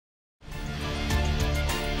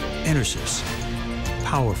EnerSys,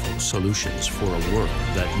 powerful solutions for a world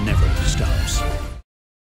that never stops.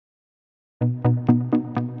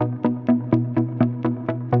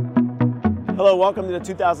 Hello, welcome to the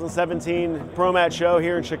 2017 ProMat show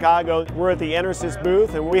here in Chicago. We're at the EnerSys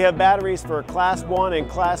booth and we have batteries for Class 1 and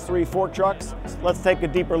Class 3 fork trucks. Let's take a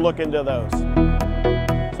deeper look into those.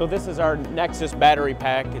 So this is our NexSys battery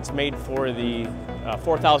pack. It's made for the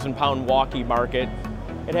 4,000-pound walkie market.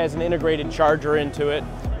 It has an integrated charger into it.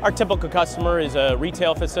 Our typical customer is a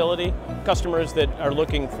retail facility, customers that are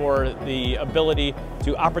looking for the ability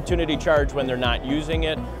to opportunity charge when they're not using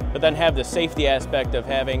it, but then have the safety aspect of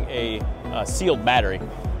having a sealed battery.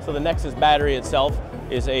 So the NexSys battery itself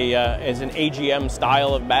is an AGM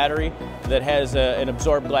style of battery that has an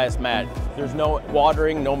absorbed glass mat. There's no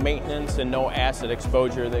watering, no maintenance, and no acid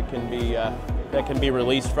exposure that can be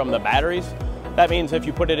released from the batteries. That means if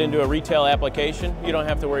you put it into a retail application, you don't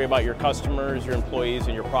have to worry about your customers, your employees,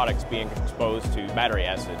 and your products being exposed to battery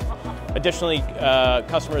acid. Additionally,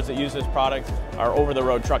 customers that use this product are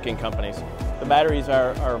over-the-road trucking companies. The batteries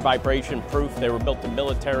are vibration proof. They were built to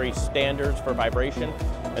military standards for vibration,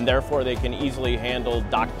 and therefore they can easily handle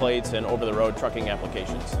dock plates and over-the-road trucking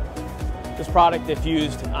applications. This product, if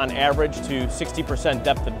used on average to 60%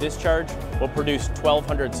 depth of discharge, will produce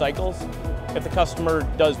 1,200 cycles. If the customer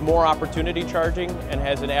does more opportunity charging and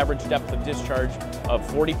has an average depth of discharge of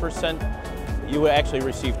 40%, you will actually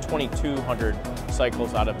receive 2,200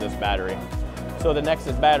 cycles out of this battery. So the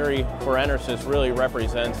NexSys battery for EnerSys really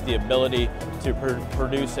represents the ability to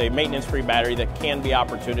produce a maintenance-free battery that can be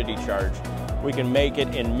opportunity charged. We can make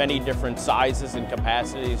it in many different sizes and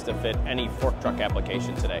capacities to fit any fork truck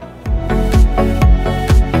application today.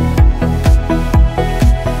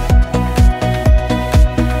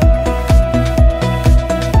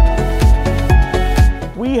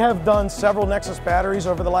 We have done several NexSys batteries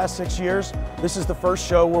over the last 6 years. This is the first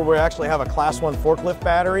show where we actually have a Class 1 forklift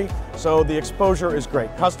battery, so the exposure is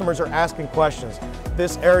great. Customers are asking questions.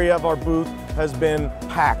 This area of our booth has been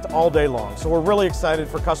packed all day long, so we're really excited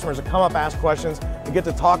for customers to come up, ask questions, and get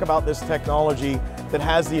to talk about this technology that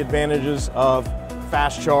has the advantages of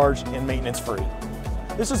fast charge and maintenance free.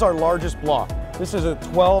 This is our largest block. This is a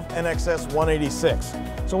 12 NXS 186.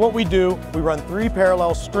 So what we do, we run 3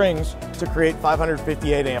 parallel strings to create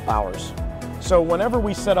 558 amp hours. So whenever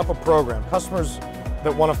we set up a program, customers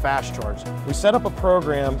that want a fast charge, we set up a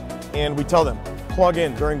program and we tell them, plug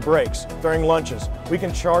in during breaks, during lunches. We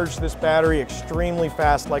can charge this battery extremely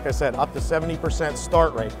fast, like I said, up to 70%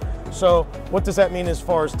 start rate. So what does that mean as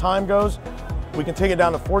far as time goes? We can take it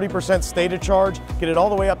down to 40% stated charge, get it all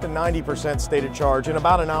the way up to 90% stated charge in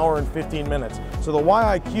about an hour and 15 minutes. So the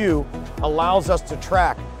YIQ allows us to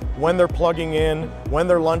track when they're plugging in, when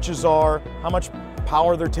their lunches are, how much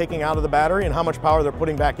power they're taking out of the battery, and how much power they're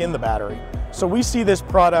putting back in the battery. So we see this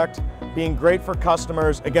product being great for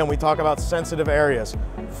customers. Again, we talk about sensitive areas,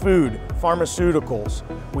 food, pharmaceuticals.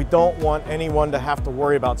 We don't want anyone to have to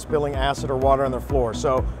worry about spilling acid or water on their floor.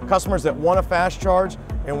 So customers that want a fast charge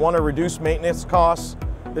and want to reduce maintenance costs,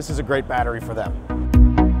 this is a great battery for them.